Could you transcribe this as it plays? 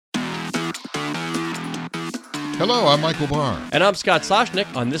Hello, I'm Michael Barr. And I'm Scott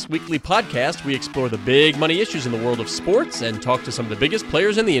Soshnick. On this weekly podcast, we explore the big money issues in the world of sports and talk to some of the biggest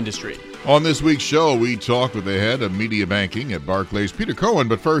players in the industry. On this week's show, we talk with the head of media banking at Barclays, Peter Cohen.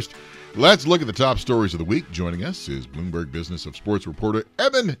 But first, let's look at the top stories of the week. Joining us is Bloomberg Business of Sports reporter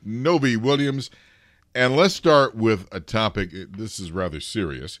Evan Novy-Williams. And let's start with a topic. This is rather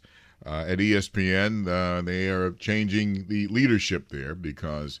serious. At ESPN, they are changing the leadership there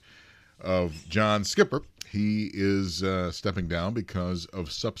because of John Skipper. He is stepping down because of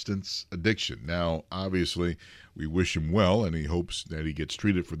substance addiction. Now, obviously, we wish him well, and he hopes that he gets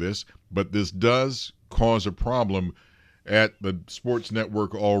treated for this. But this does cause a problem at the sports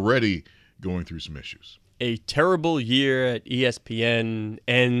network already going through some issues. A terrible year at ESPN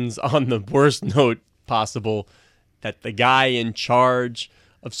ends on the worst note possible, that the guy in charge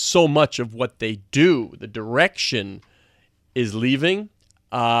of so much of what they do, the direction, is leaving.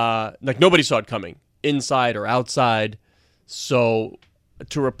 Like nobody saw it coming, inside or outside. So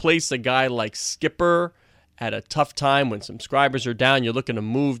to replace a guy like Skipper at a tough time when subscribers are down, you're looking to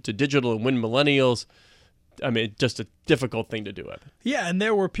move to digital and win millennials. I mean, just a difficult thing to do. Yeah, and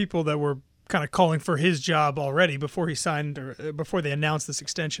there were people that were kind of calling for his job already before he signed or before they announced this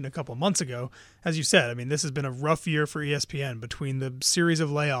extension a couple of months ago. As you said, I mean, this has been a rough year for ESPN between the series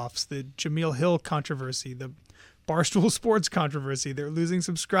of layoffs, the Jameel Hill controversy, the Barstool Sports controversy. They're losing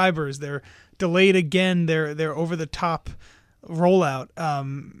subscribers. They're delayed again. They're over the top rollout.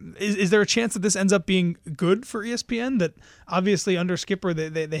 Is there a chance that this ends up being good for ESPN? That obviously under Skipper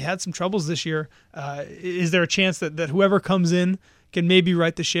they had some troubles this year. Is there a chance that whoever comes in can maybe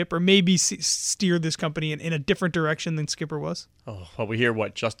right the ship or maybe steer this company in a different direction than Skipper was? Oh, well, we hear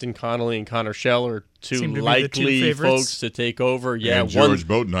Justin Connolly and Connor Schell are two likely folks to take over. Yeah, and George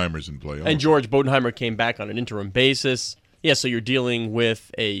Bodenheimer's in play. And George Bodenheimer came back on an interim basis. Yeah, so you're dealing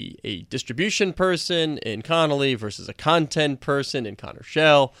with a distribution person in Connolly versus a content person in Connor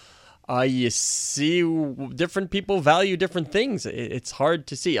Schell. You see different people value different things. It's hard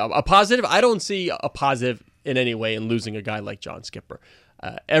to see. A positive, I don't see a positive in any way in losing a guy like John Skipper.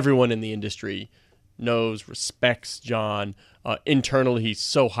 Everyone in the industry knows, respects John. Internally, he's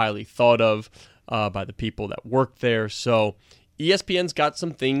so highly thought of by the people that work there. So ESPN's got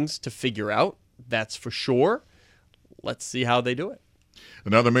some things to figure out, that's for sure. Let's see how they do it.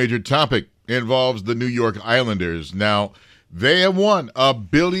 Another major topic involves the New York Islanders. Now, they have won a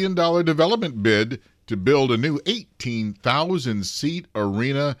 $1 billion development bid to build a new 18,000-seat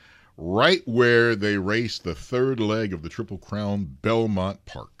arena right where they race the third leg of the Triple Crown, Belmont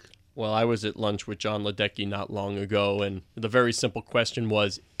Park. Well, I was at lunch with John Ledecky not long ago, and the very simple question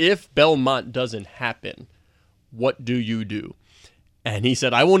was, if Belmont doesn't happen, what do you do? And he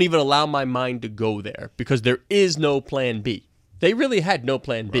said, I won't even allow my mind to go there because there is no plan B. They really had no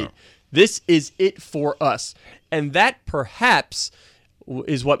plan B. Wow. This is it for us. And that perhaps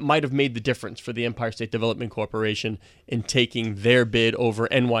is what might have made the difference for the Empire State Development Corporation in taking their bid over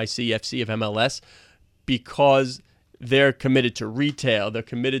NYCFC of MLS, because they're committed to retail. They're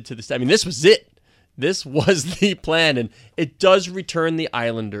committed to this. I mean, this was it. This was the plan. And it does return the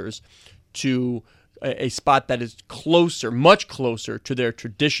Islanders to a spot that is closer, much closer to their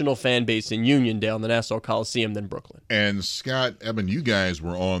traditional fan base in Uniondale in the Nassau Coliseum than Brooklyn. And Scott, Evan, you guys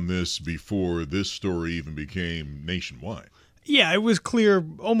were on this before this story even became nationwide. Yeah, it was clear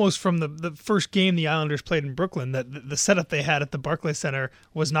almost from the first game the Islanders played in Brooklyn that the setup they had at the Barclays Center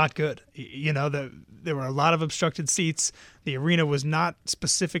was not good. You know, there were a lot of obstructed seats. The arena was not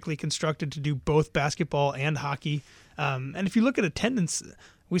specifically constructed to do both basketball and hockey. And if you look at attendance,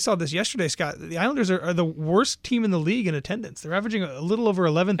 we saw this yesterday, Scott. The Islanders are the worst team in the league in attendance. They're averaging a little over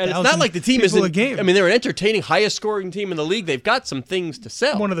 11,000 people a game. And it's not like the team isn't a game. I mean, they're an entertaining, highest scoring team in the league. They've got some things to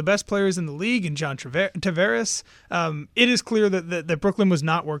sell. One of the best players in the league, and John Tavares. It is clear that Brooklyn was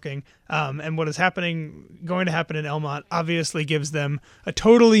not working. And what is going to happen in Elmont obviously gives them a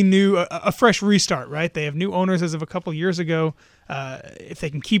totally new, a fresh restart, right? They have new owners as of a couple years ago. If they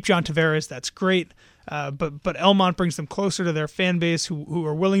can keep John Tavares, that's great. But Elmont brings them closer to their fan base who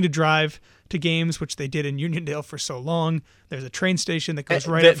are willing to drive to games, which they did in Uniondale for so long. There's a train station that goes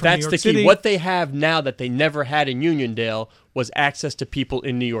right up from New York City. That's the key. What they have now that they never had in Uniondale was access to people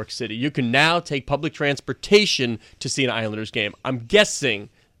in New York City. You can now take public transportation to see an Islanders game. I'm guessing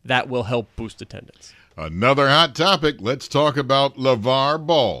that will help boost attendance. Another hot topic. Let's talk about LeVar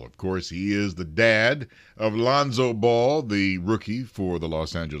Ball. Of course, he is the dad of Lonzo Ball, the rookie for the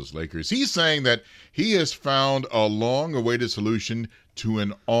Los Angeles Lakers. He's saying that he has found a long-awaited solution to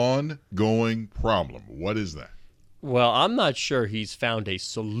an ongoing problem. What is that? Well, I'm not sure he's found a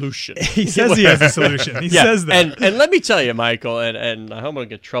solution. He says he has a solution. He says that. And let me tell you, Michael, and I hope I don't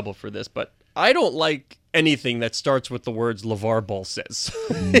get in trouble for this, but I don't like anything that starts with the words LeVar Ball says.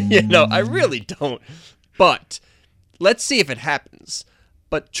 I really don't. But let's see if it happens.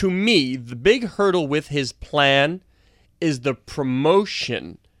 But to me, the big hurdle with his plan is the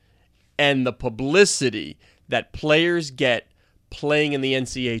promotion and the publicity that players get playing in the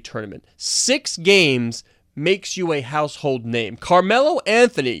NCAA tournament. 6 games makes you a household name. Carmelo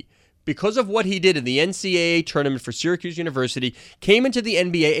Anthony, because of what he did in the NCAA tournament for Syracuse University, came into the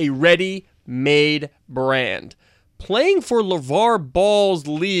NBA a ready-made brand. Playing for LeVar Ball's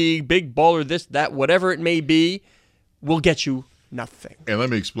league, big baller, this, that, whatever it may be, will get you nothing. And let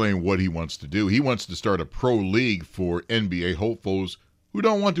me explain what he wants to do. He wants to start a pro league for NBA hopefuls who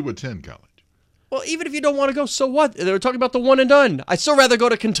don't want to attend college. Well, even if you don't want to go, so what? They were talking about the one and done. I'd still rather go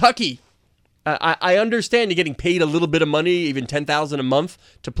to Kentucky. I understand you're getting paid a little bit of money, even $10,000 a month,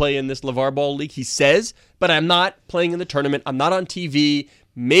 to play in this LeVar Ball league, he says, but I'm not playing in the tournament. I'm not on TV,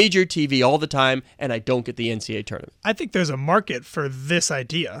 major TV all the time, and I don't get the NCAA tournament. I think there's a market for this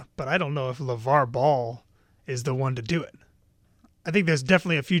idea, but I don't know if LeVar Ball is the one to do it. I think there's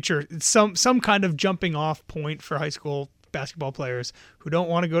definitely a future, some kind of jumping off point for high school basketball players who don't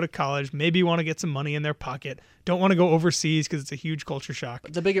want to go to college, maybe want to get some money in their pocket, don't want to go overseas because it's a huge culture shock.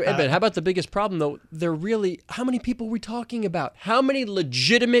 But how about the biggest problem, though? How many people are we talking about? How many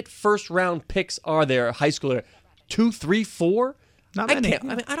legitimate first-round picks are there, high schooler? 2, 3, 4? Not many.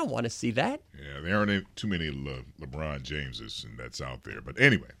 I don't want to see that. Yeah, there aren't too many LeBron Jameses, and that's out there. But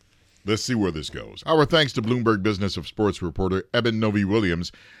anyway, let's see where this goes. Our thanks to Bloomberg Business of Sports reporter Eben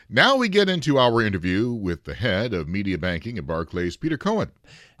Novy-Williams. Now we get into our interview with the head of media banking at Barclays, Peter Cohen.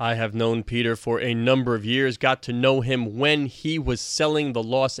 I have known Peter for a number of years, got to know him when he was selling the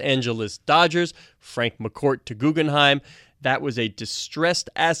Los Angeles Dodgers, Frank McCourt to Guggenheim. That was a distressed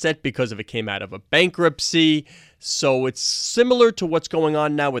asset because it came out of a bankruptcy. So it's similar to what's going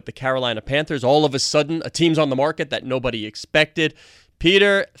on now with the Carolina Panthers. All of a sudden, a team's on the market that nobody expected.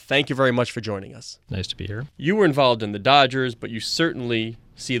 Peter, thank you very much for joining us. Nice to be here. You were involved in the Dodgers, but you certainly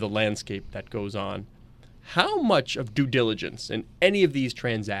see the landscape that goes on. How much of due diligence in any of these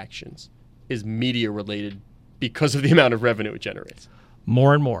transactions is media-related because of the amount of revenue it generates?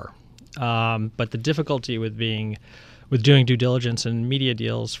 More and more. But the difficulty with doing due diligence in media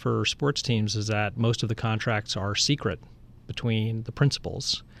deals for sports teams is that most of the contracts are secret between the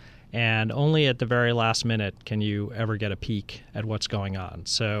principals. And only at the very last minute can you ever get a peek at what's going on.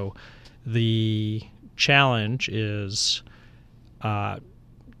 So the challenge is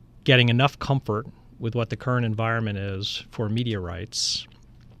getting enough comfort with what the current environment is for media rights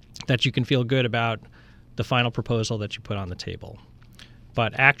that you can feel good about the final proposal that you put on the table.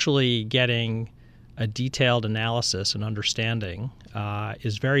 But actually getting a detailed analysis and understanding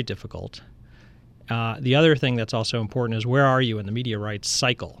is very difficult. The other thing that's also important is where are you in the media rights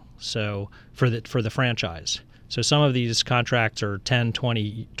cycle? So for the franchise. So some of these contracts are 10,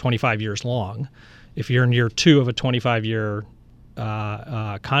 20, 25 years long. If you're in year 2 of a 25-year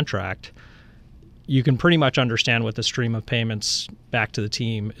contract, you can pretty much understand what the stream of payments back to the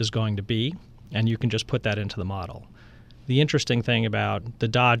team is going to be, and you can just put that into the model. The interesting thing about the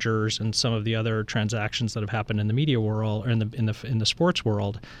Dodgers and some of the other transactions that have happened in the media world or in the sports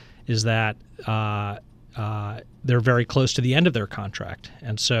world is that they're very close to the end of their contract.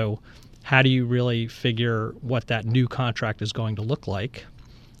 And so how do you really figure what that new contract is going to look like?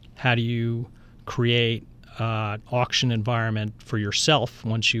 How do you create an auction environment for yourself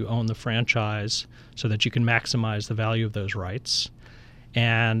once you own the franchise so that you can maximize the value of those rights?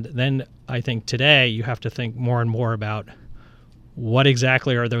 And then I think today you have to think more and more about what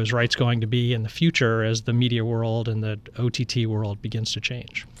exactly are those rights going to be in the future as the media world and the OTT world begins to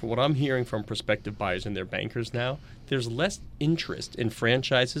change. For what I'm hearing from prospective buyers and their bankers now, there's less interest in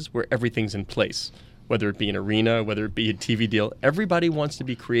franchises where everything's in place, whether it be an arena, whether it be a TV deal. Everybody wants to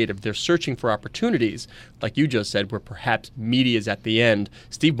be creative. They're searching for opportunities, like you just said, where perhaps media is at the end.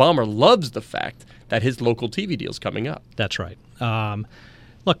 Steve Ballmer loves the fact that his local TV deal is coming up. That's right.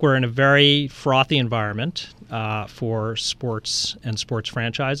 Look, we're in a very frothy environment for sports and sports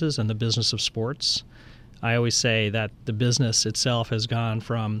franchises and the business of sports. I always say that the business itself has gone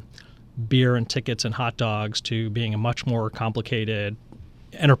from beer and tickets and hot dogs to being a much more complicated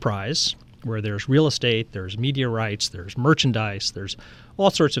enterprise where there's real estate, there's media rights, there's merchandise, there's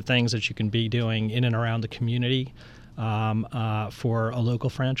all sorts of things that you can be doing in and around the community for a local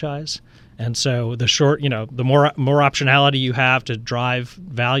franchise. And so the more optionality you have to drive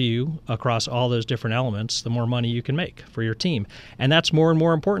value across all those different elements, the more money you can make for your team. And that's more and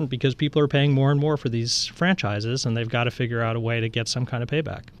more important because people are paying more and more for these franchises, and they've got to figure out a way to get some kind of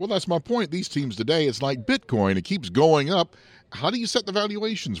payback. Well, that's my point. These teams today, it's like Bitcoin. It keeps going up. How do you set the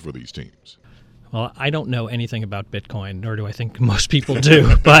valuations for these teams? Well, I don't know anything about Bitcoin, nor do I think most people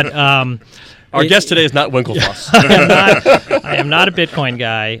do. But our guest today is not Winklevoss. I am not a Bitcoin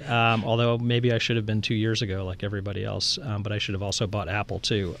guy, although maybe I should have been 2 years ago like everybody else, but I should have also bought Apple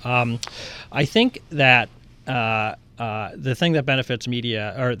too. I think that the thing that benefits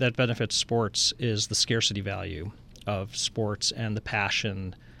media, or that benefits sports, is the scarcity value of sports and the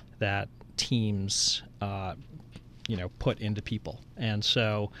passion that teams put into people. And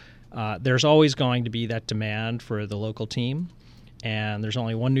so there's always going to be that demand for the local team, and there's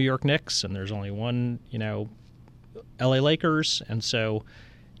only one New York Knicks, and there's only one, LA Lakers, and so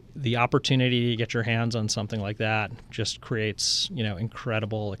the opportunity to get your hands on something like that just creates,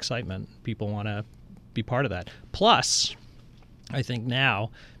 incredible excitement. People want to be part of that. Plus, I think now,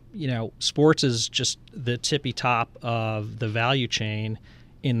 sports is just the tippy top of the value chain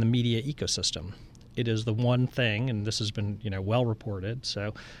in the media ecosystem. It is the one thing, and this has been, well reported,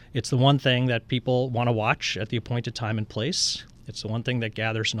 so it's the one thing that people want to watch at the appointed time and place. It's the one thing that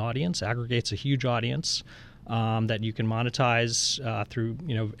gathers an audience, aggregates a huge audience that you can monetize through,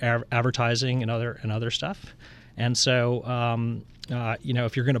 advertising and other stuff. And so,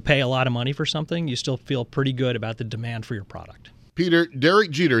 if you're going to pay a lot of money for something, you still feel pretty good about the demand for your product. Peter,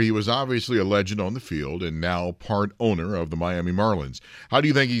 Derek Jeter, he was obviously a legend on the field and now part owner of the Miami Marlins. How do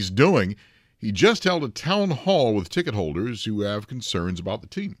you think he's doing? He just held a town hall with ticket holders who have concerns about the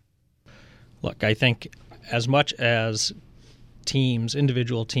team. Look, I think as much as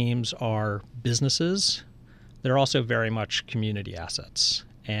individual teams are businesses, they're also very much community assets.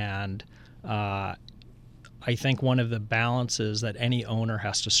 And I think one of the balances that any owner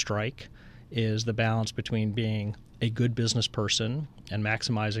has to strike is the balance between being a good business person and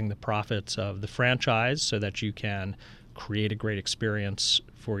maximizing the profits of the franchise so that you can create a great experience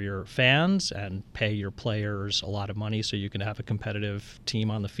for your fans and pay your players a lot of money so you can have a competitive team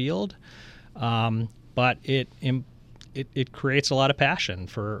on the field. But it creates a lot of passion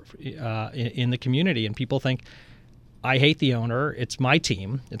in the community, and people think, I hate the owner. It's my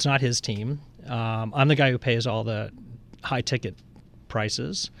team. It's not his team. I'm the guy who pays all the high ticket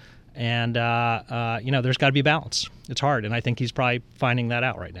prices, and there's got to be a balance. It's hard, and I think he's probably finding that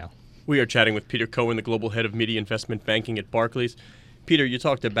out right now. We are chatting with Peter Cohen, the global head of media investment banking at Barclays. Peter, you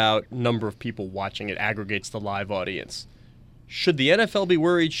talked about number of people watching. It aggregates the live audience. Should the NFL be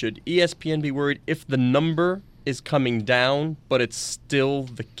worried? Should ESPN be worried if the number is coming down, but it's still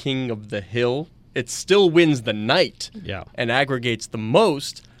the king of the hill? It still wins the night and aggregates the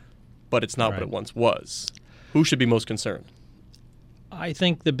most, but it's not what it once was. Who should be most concerned? I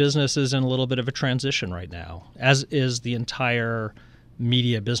think the business is in a little bit of a transition right now, as is the entire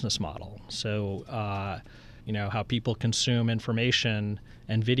media business model. So, how people consume information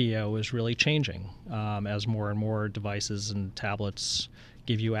and video is really changing as more and more devices and tablets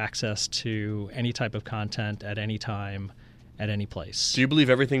give you access to any type of content at any time, at any place. Do you believe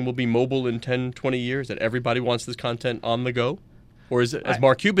everything will be mobile in 10, 20 years, that everybody wants this content on the go? Or is it, as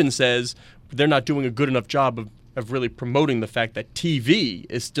Mark Cuban says, they're not doing a good enough job of really promoting the fact that TV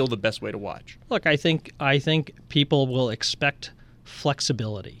is still the best way to watch? Look, I think people will expect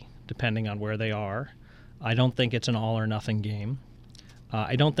flexibility depending on where they are. I don't think it's an all-or-nothing game.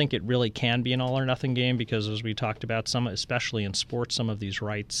 I don't think it really can be an all-or-nothing game because, as we talked about, especially in sports, some of these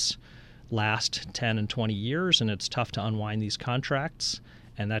rights last 10 and 20 years, and it's tough to unwind these contracts.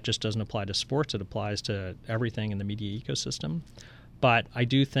 And that just doesn't apply to sports. It applies to everything in the media ecosystem. But I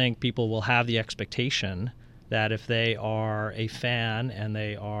do think people will have the expectation that if they are a fan and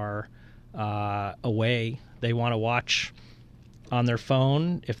they are away, they want to watch on their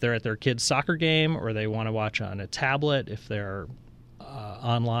phone if they're at their kid's soccer game, or they want to watch on a tablet if they're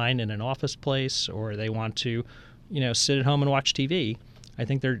online in an office place, or they want to, sit at home and watch TV. I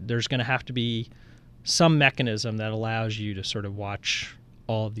think there's going to have to be some mechanism that allows you to sort of watch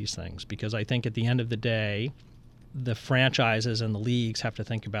all of these things, because I think at the end of the day, the franchises and the leagues have to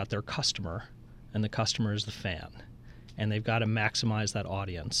think about their customer, and the customer is the fan, and they've got to maximize that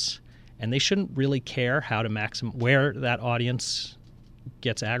audience. And they shouldn't really care how to where that audience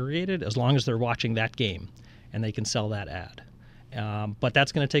gets aggregated, as long as they're watching that game and they can sell that ad. But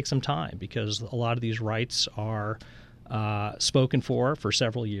that's going to take some time, because a lot of these rights are spoken for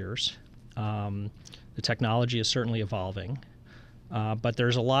several years. The technology is certainly evolving, but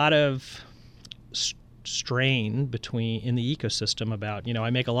there's a lot of strain in the ecosystem about, I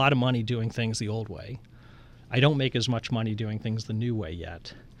make a lot of money doing things the old way. I don't make as much money doing things the new way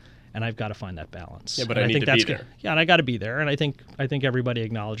yet. And I've got to find that balance. Yeah, but I need to be there. Yeah, and I got to be there. And I think everybody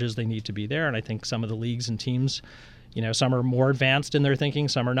acknowledges they need to be there. And I think some of the leagues and teams, some are more advanced in their thinking,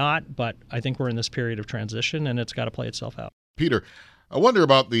 some are not. But I think we're in this period of transition, and it's got to play itself out. Peter, I wonder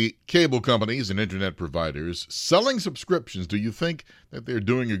about the cable companies and internet providers selling subscriptions. Do you think that they're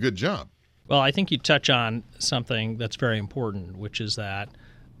doing a good job? Well, I think you touch on something that's very important, which is that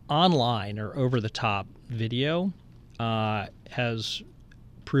online or over-the-top video has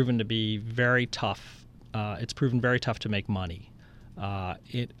proven to be very tough. It's proven very tough to make money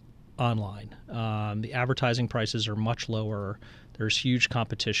online. The advertising prices are much lower. There's huge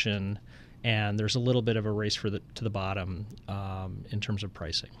competition, and there's a little bit of a race to the bottom in terms of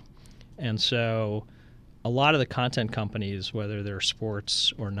pricing. And so a lot of the content companies, whether they're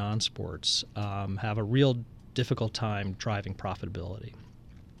sports or non-sports, have a real difficult time driving profitability.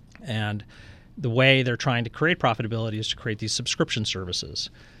 And the way they're trying to create profitability is to create these subscription services.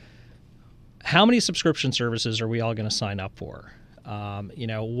 How many subscription services are we all going to sign up for?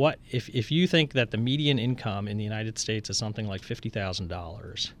 What if you think that the median income in the United States is something like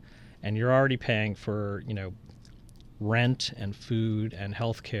 $50,000, and you're already paying for rent and food and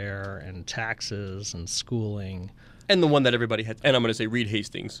healthcare and taxes and schooling, And the one that everybody had, and I'm going to say Reed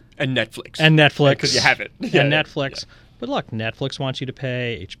Hastings and Netflix. Because you have it. And Netflix. Yeah. But look, Netflix wants you to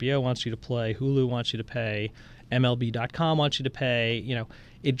pay, HBO wants you to play, Hulu wants you to pay, MLB.com wants you to pay.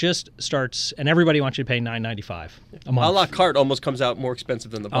 It just starts, and everybody wants you to pay $9.95 a month. A la carte almost comes out more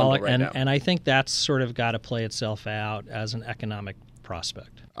expensive than the bundle now. And I think that's sort of got to play itself out as an economic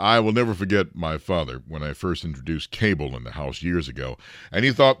prospect. I will never forget my father when I first introduced cable in the house years ago, and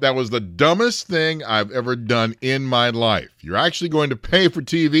he thought that was the dumbest thing I've ever done in my life. You're actually going to pay for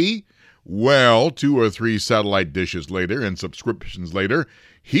TV? Well, 2 or 3 satellite dishes later and subscriptions later,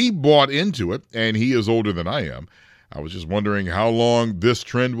 he bought into it, and he is older than I am. I was just wondering how long this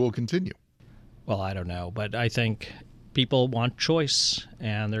trend will continue. Well, I don't know, but I think people want choice,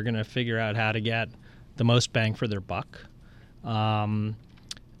 and they're going to figure out how to get the most bang for their buck. I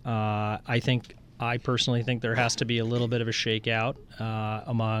personally think there has to be a little bit of a shakeout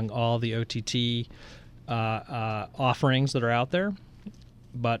among all the OTT offerings that are out there,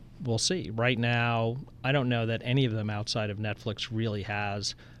 but we'll see. Right now, I don't know that any of them outside of Netflix really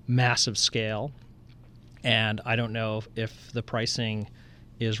has massive scale, and I don't know if the pricing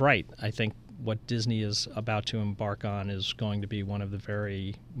is right. I think what Disney is about to embark on is going to be one of the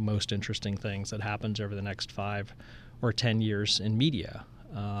very most interesting things that happens over the next 5 or 10 years in media,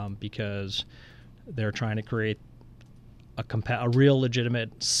 because they're trying to create a real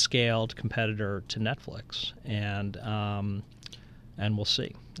legitimate scaled competitor to Netflix, and we'll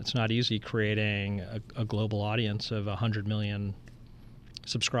see. It's not easy creating a global audience of 100 million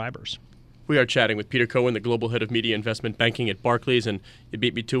subscribers. We are chatting with Peter Cohen, the global head of media investment banking at Barclays, and you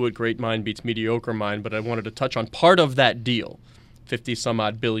beat me to it. Great mind beats mediocre mind, but I wanted to touch on part of that deal.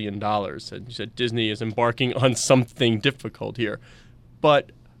 $50-some-odd billion. And you said Disney is embarking on something difficult here.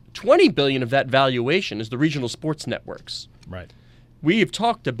 But $20 billion of that valuation is the regional sports networks. Right. We have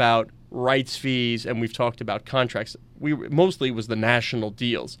talked about rights fees and we've talked about contracts. Mostly was the national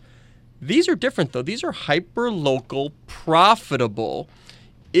deals. These are different, though. These are hyper-local, profitable.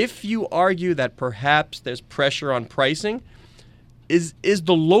 If you argue that perhaps there's pressure on pricing, is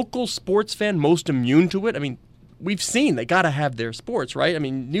the local sports fan most immune to it? I mean, we've seen they got to have their sports, right? I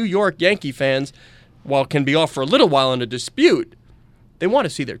mean, New York Yankee fans, while can be off for a little while in a dispute, they want to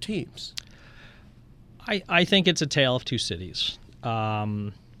see their teams. I think it's a tale of two cities.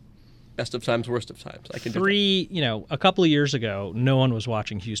 Best of times, worst of times. I can a couple of years ago, no one was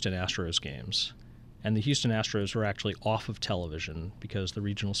watching Houston Astros games. And the Houston Astros were actually off of television because the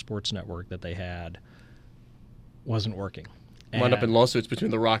regional sports network that they had wasn't working. Wound up in lawsuits between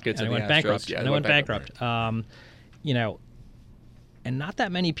the Rockets and the Astros. Bankrupt. Yeah, they went bankrupt. And not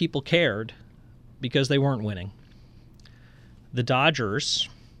that many people cared because they weren't winning. The Dodgers,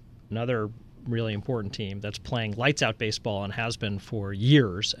 another really important team that's playing lights-out baseball and has been for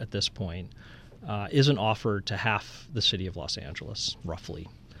years at this point, isn't offered to half the city of Los Angeles, roughly.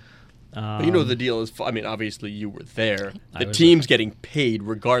 But the deal is, obviously you were there. The team's getting paid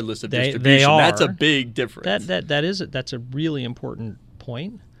regardless of distribution. They are. That's a big difference. That's a really important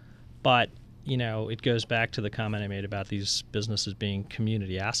point. But, it goes back to the comment I made about these businesses being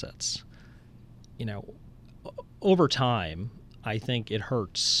community assets. Over time, I think it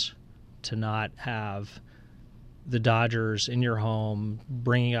hurts to not have the Dodgers in your home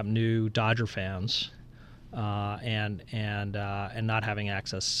bringing up new Dodger fans. And not having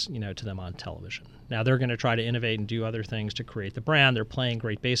access, to them on television. Now they're going to try to innovate and do other things to create the brand. They're playing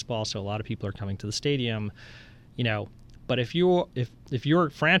great baseball, so a lot of people are coming to the stadium, But if your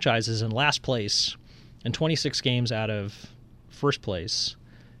franchise is in last place and 26 games out of first place,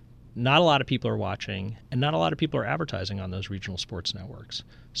 not a lot of people are watching, and not a lot of people are advertising on those regional sports networks.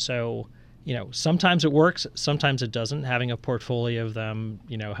 So sometimes it works, sometimes it doesn't. Having a portfolio of them,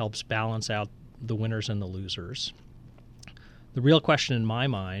 helps balance out the winners and the losers. The real question in my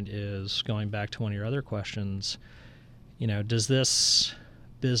mind is, going back to one of your other questions, does this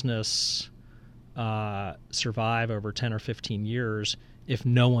business survive over 10 or 15 years if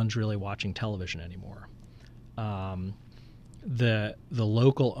no one's really watching television anymore? The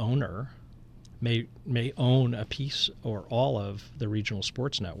local owner may own a piece or all of the regional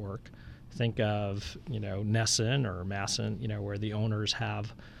sports network. Think of Nesson or Masson, where the owners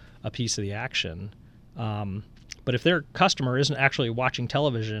have a piece of the action. But if their customer isn't actually watching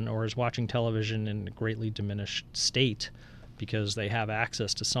television, or is watching television in a greatly diminished state because they have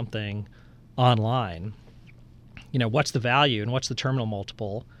access to something online, what's the value and what's the terminal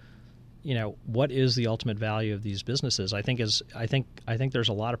multiple? What is the ultimate value of these businesses? I think there's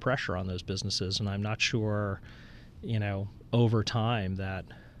a lot of pressure on those businesses, and I'm not sure, over time that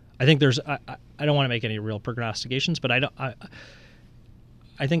I think there's. I don't want to make any real prognostications, but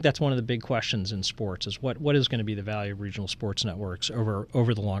I think that's one of the big questions in sports is what is going to be the value of regional sports networks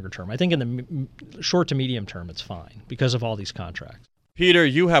over the longer term. I think in the short to medium term, it's fine because of all these contracts. Peter,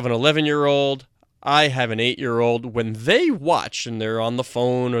 you have an 11-year-old. I have an 8-year-old. When they watch and they're on the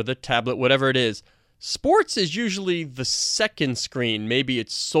phone or the tablet, whatever it is, sports is usually the second screen. Maybe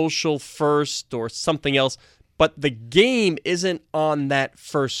it's social first or something else, but the game isn't on that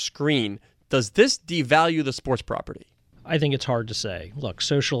first screen. Does this devalue the sports property? I think it's hard to say. Look,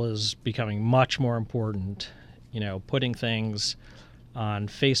 social is becoming much more important. Putting things on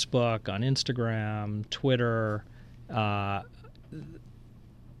Facebook, on Instagram, Twitter,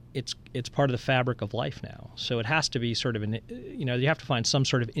 it's part of the fabric of life now. So it has to be sort of you have to find some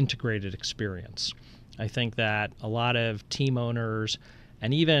sort of integrated experience. I think that a lot of team owners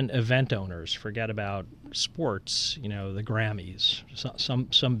and even event owners, forget about sports, the Grammys,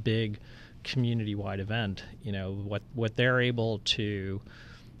 some big community-wide event, what they're able to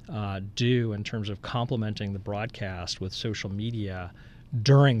do in terms of complementing the broadcast with social media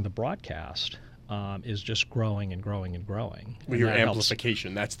during the broadcast is just growing and growing and growing. Well, your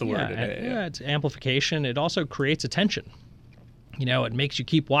amplification, that's the word. Yeah, it's amplification. It also creates attention. It makes you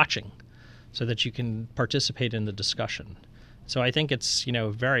keep watching so that you can participate in the discussion. So I think it's,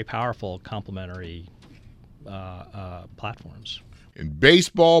 very powerful complementary platforms. In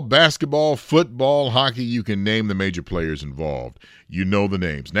baseball, basketball, football, hockey, you can name the major players involved. You know the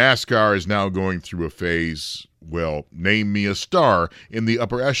names. NASCAR is now going through a phase, well, name me a star in the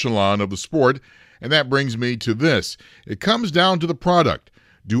upper echelon of the sport, and that brings me to this. It comes down to the product.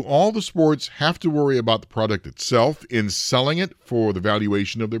 Do all the sports have to worry about the product itself in selling it for the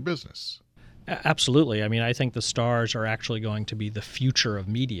valuation of their business? Absolutely. I mean, I think the stars are actually going to be the future of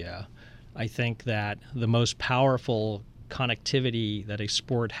media. I think that the most powerful connectivity that a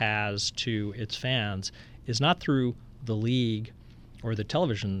sport has to its fans is not through the league or the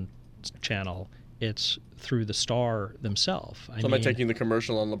television channel. It's through the star themselves. Am I taking the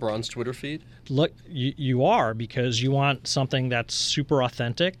commercial on LeBron's Twitter feed? Look, you are, because you want something that's super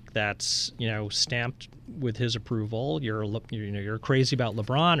authentic, that's stamped with his approval. You're crazy about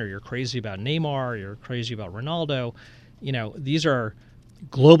LeBron, or you're crazy about Neymar, or you're crazy about Ronaldo. These are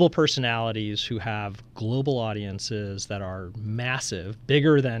global personalities who have global audiences that are massive,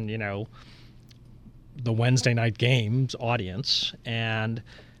 bigger than the Wednesday night games audience, and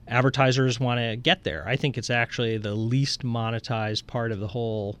advertisers want to get there. I think it's actually the least monetized part of the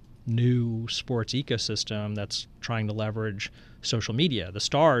whole new sports ecosystem that's trying to leverage social media. The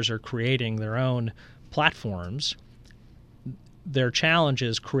stars are creating their own platforms. Their challenge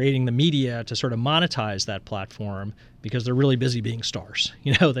is creating the media to sort of monetize that platform, because they're really busy being stars.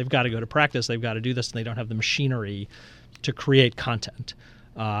 They've got to go to practice, they've got to do this, and they don't have the machinery to create content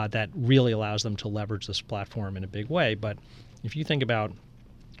that really allows them to leverage this platform in a big way. But if you think about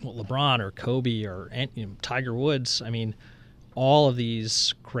LeBron or Kobe or Tiger Woods, I mean, all of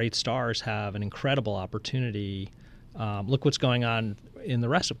these great stars have an incredible opportunity. Look what's going on in the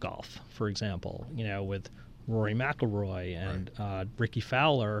rest of golf, for example, with Rory McIlroy and Ricky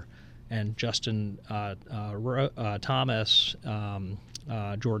Fowler and Justin Thomas,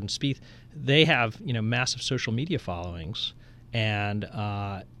 Jordan Spieth. They have massive social media followings, and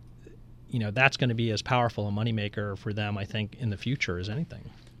that's going to be as powerful a moneymaker for them, I think, in the future as anything.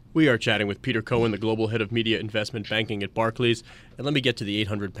 We are chatting with Peter Cohen, the Global Head of Media Investment Banking at Barclays. And let me get to the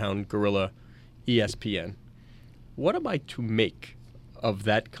 800-pound gorilla, ESPN. What am I to make of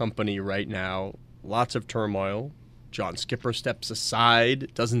that company right now? Lots of turmoil. John Skipper steps aside.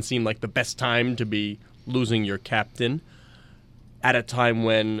 It doesn't seem like the best time to be losing your captain at a time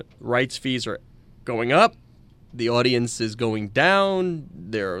when rights fees are going up, the audience is going down.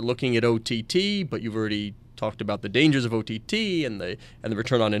 They're looking at OTT, but you've already talked about the dangers of OTT and the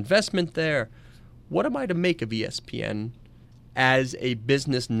return on investment there. What am I to make of ESPN as a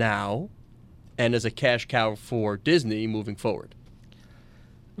business now and as a cash cow for Disney moving forward?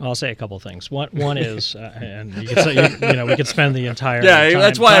 I'll say a couple of things. One is, and you could say, we could spend the entire time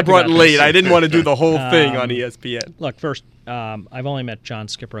that's why I brought it late. I didn't want to do the whole thing on ESPN. Look, first, I've only met John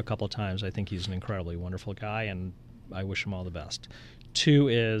Skipper a couple of times. I think he's an incredibly wonderful guy, and I wish him all the best. Two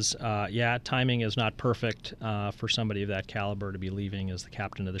is, timing is not perfect for somebody of that caliber to be leaving as the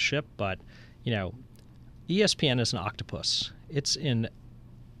captain of the ship, but, ESPN is an octopus. It's in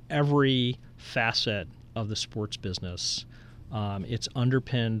every facet of the sports business. It's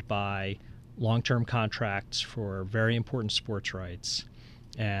underpinned by long-term contracts for very important sports rights.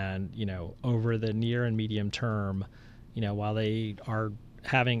 And, over the near and medium term, while they are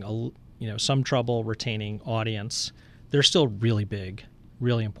having, some trouble retaining audience, they're still really big,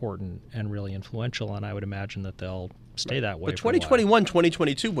 really important, and really influential. And I would imagine that they'll stay that way. But 2021,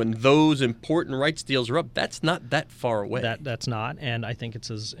 2022, when those important rights deals are up, that's not that far away. That's not. And I think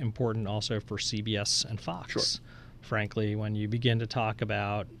it's as important also for CBS and Fox. Sure. Frankly, when you begin to talk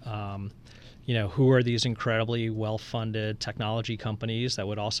about, who are these incredibly well-funded technology companies that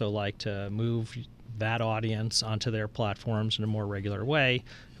would also like to move that audience onto their platforms in a more regular way,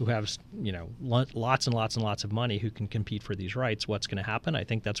 who have, lots and lots and lots of money who can compete for these rights, what's going to happen? I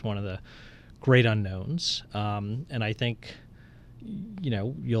think that's one of the great unknowns. And I think,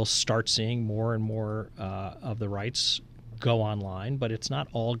 you'll start seeing more and more of the rights go online, but it's not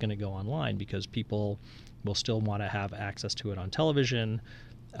all going to go online because people will still want to have access to it on television.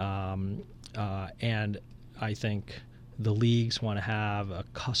 And I think the leagues want to have a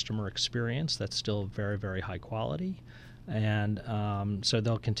customer experience that's still very, very high quality. And so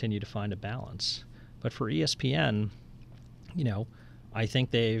they'll continue to find a balance. But for ESPN, I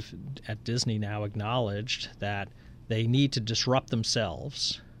think they've, at Disney now, acknowledged that they need to disrupt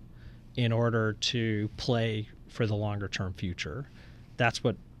themselves in order to play for the longer-term future. That's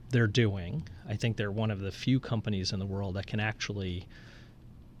what they're doing. I think they're one of the few companies in the world that can actually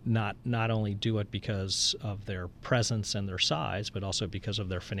not only do it because of their presence and their size, but also because of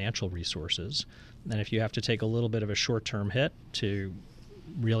their financial resources. And if you have to take a little bit of a short-term hit to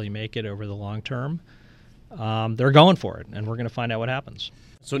really make it over the long term, they're going for it, and we're going to find out what happens.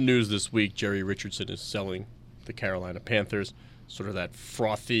 So news this week, Jerry Richardson is selling the Carolina Panthers, sort of that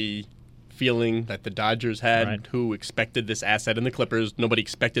frothy feeling that the Dodgers had, right, who expected this asset, and the Clippers. Nobody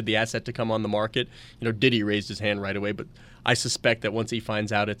expected the asset to come on the market. Diddy raised his hand right away, but I suspect that once he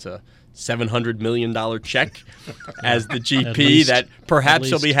finds out it's a $700 million check as the GP, that perhaps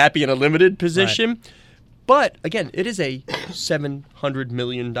he'll be happy in a limited position. Right. But, again, it is a $700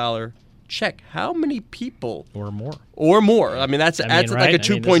 million check. How many people? Or more. I mean, that's right? like a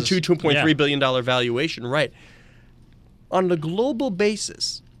 $2.3 yeah, billion valuation, right? On a global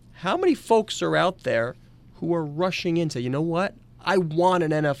basis, how many folks are out there who are rushing in and say, you know what? I want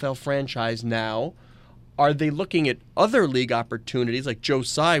an NFL franchise now. Are they looking at other league opportunities? Like Joe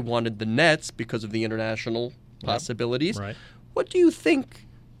Tsai wanted the Nets because of the international possibilities. Right. What do you think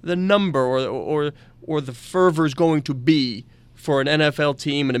the number or the fervor is going to be for an NFL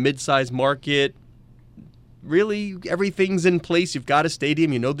team in a mid-sized market? Really, everything's in place. You've got a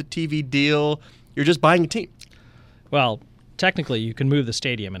stadium. The TV deal. You're just buying a team. Well, technically, you can move the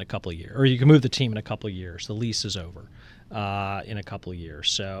stadium in a couple of years, or you can move the team in a couple of years. The lease is over in a couple of years.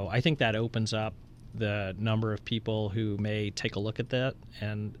 So I think that opens up the number of people who may take a look at that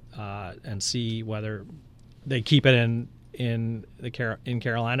and see whether they keep it in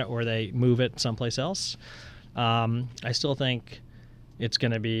Carolina or they move it someplace else. I still think it's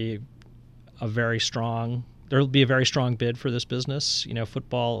going to be there'll be a very strong bid for this business.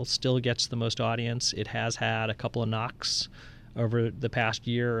 Football still gets the most audience. It has had a couple of knocks over the past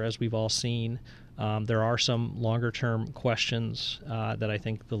year, as we've all seen. There are some longer-term questions that I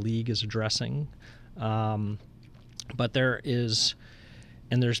think the league is addressing. But there's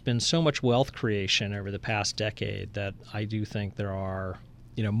been so much wealth creation over the past decade that I do think there are,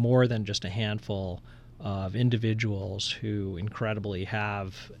 more than just a handful of individuals who incredibly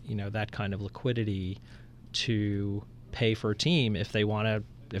have, that kind of liquidity to pay for a team if they want it.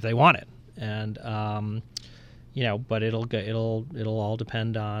 And but it'll all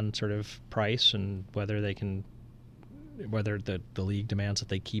depend on sort of price and whether the league demands that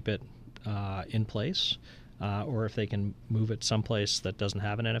they keep it in place, or if they can move it someplace that doesn't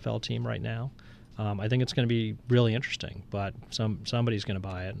have an NFL team right now. I think it's going to be really interesting, but somebody's going to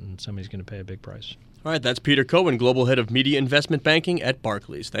buy it and somebody's going to pay a big price. All right, that's Peter Cohen, Global Head of Media Investment Banking at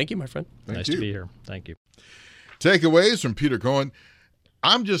Barclays. Thank you, my friend. Nice to be here. Thank you. Takeaways from Peter Cohen.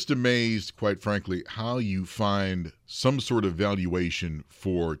 I'm just amazed, quite frankly, how you find some sort of valuation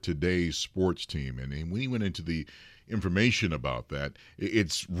for today's sports team. And when he went into the information about that,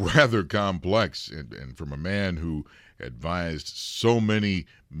 it's rather complex. And from a man who advised so many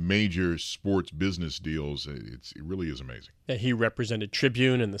major sports business deals, it really is amazing. Yeah, he represented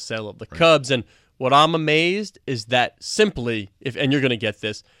Tribune in the sale of the Cubs. And what I'm amazed is that simply, and you're going to get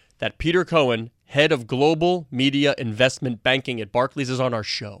this, that Peter Cohen, head of global media investment banking at Barclays, is on our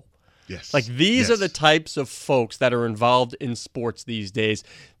show. Yes. Like, these are the types of folks that are involved in sports these days.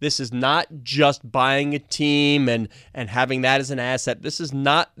 This is not just buying a team and having that as an asset. This is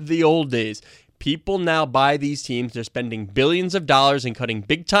not the old days. People now buy these teams. They're spending billions of dollars and cutting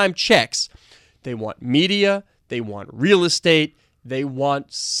big-time checks. They want media. They want real estate. They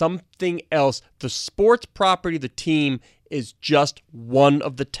want something else. The sports property, the team, is just one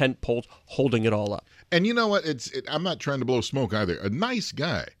of the tent poles holding it all up. And you know what? I'm not trying to blow smoke either. A nice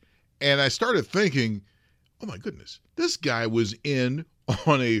guy. And I started thinking, oh my goodness, this guy was in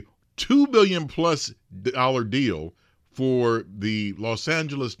on a $2 billion plus deal for the Los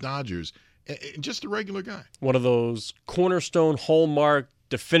Angeles Dodgers. Just a regular guy. One of those cornerstone, hallmark,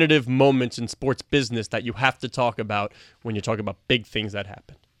 definitive moments in sports business that you have to talk about when you talk about big things that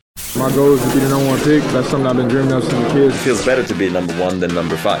happen. My goal is to be the number one pick. That's something I've been dreaming of since a kid. It feels better to be number one than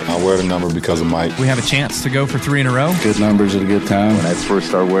number 5. I wear the number because of Mike. We have a chance to go for 3 in a row. Good numbers at a good time. When I first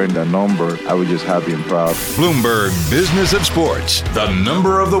started wearing that number, I was just happy and proud. Bloomberg Business of Sports, the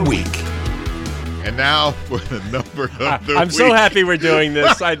number of the week. And now for the number of the week. I'm so happy we're doing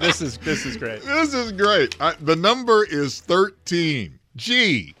this. This is great. This is great. The number is 13.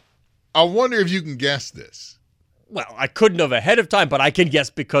 Gee, I wonder if you can guess this. Well, I couldn't have ahead of time, but I can guess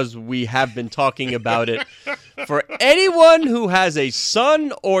because we have been talking about it. For anyone who has a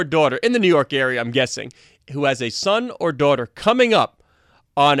son or daughter, in the New York area, I'm guessing, who has a son or daughter coming up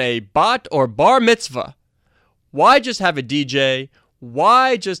on a bat or bar mitzvah, why just have a DJ?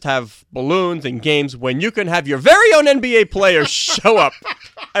 Why just have balloons and games when you can have your very own NBA player show up?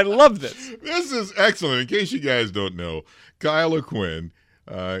 I love this. This is excellent. In case you guys don't know, Kyle O'Quinn,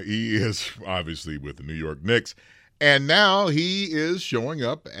 he is obviously with the New York Knicks. And now he is showing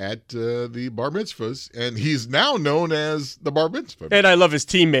up at the bar mitzvahs, and he's now known as the bar mitzvah. And I love his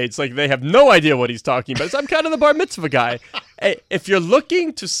teammates. Like, they have no idea what he's talking about. So I'm kind of the bar mitzvah guy. Hey, if you're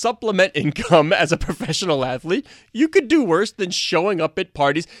looking to supplement income as a professional athlete, you could do worse than showing up at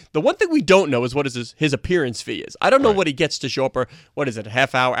parties. The one thing we don't know is what his appearance fee is. I don't know what he gets to show up, or what is it, a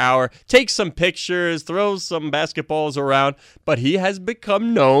half hour, take some pictures, throw some basketballs around. But he has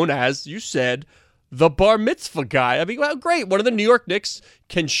become known, as you said, the bar mitzvah guy. I mean, well, great. One of the New York Knicks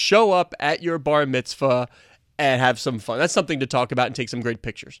can show up at your bar mitzvah and have some fun. That's something to talk about and take some great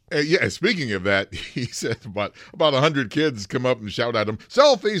pictures. Yeah, speaking of that, he said about 100 kids come up and shout at him,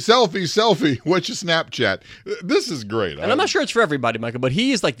 selfie, selfie, selfie, what's your Snapchat? This is great. And I'm not sure it's for everybody, Michael, but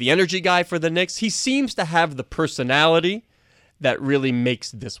he is like the energy guy for the Knicks. He seems to have the personality that really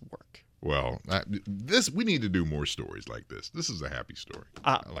makes this work. Well, we need to do more stories like this. This is a happy story.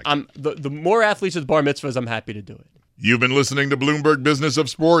 The more athletes at bar mitzvahs, I'm happy to do it. You've been listening to Bloomberg Business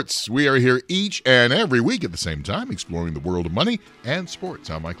of Sports. We are here each and every week at the same time, exploring the world of money and sports.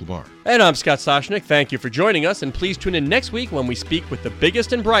 I'm Michael Barr. And I'm Scott Soshnick. Thank you for joining us, and please tune in next week when we speak with the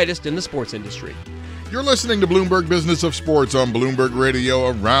biggest and brightest in the sports industry. You're listening to Bloomberg Business of Sports on Bloomberg Radio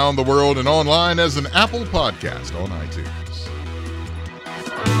around the world and online as an Apple podcast on iTunes.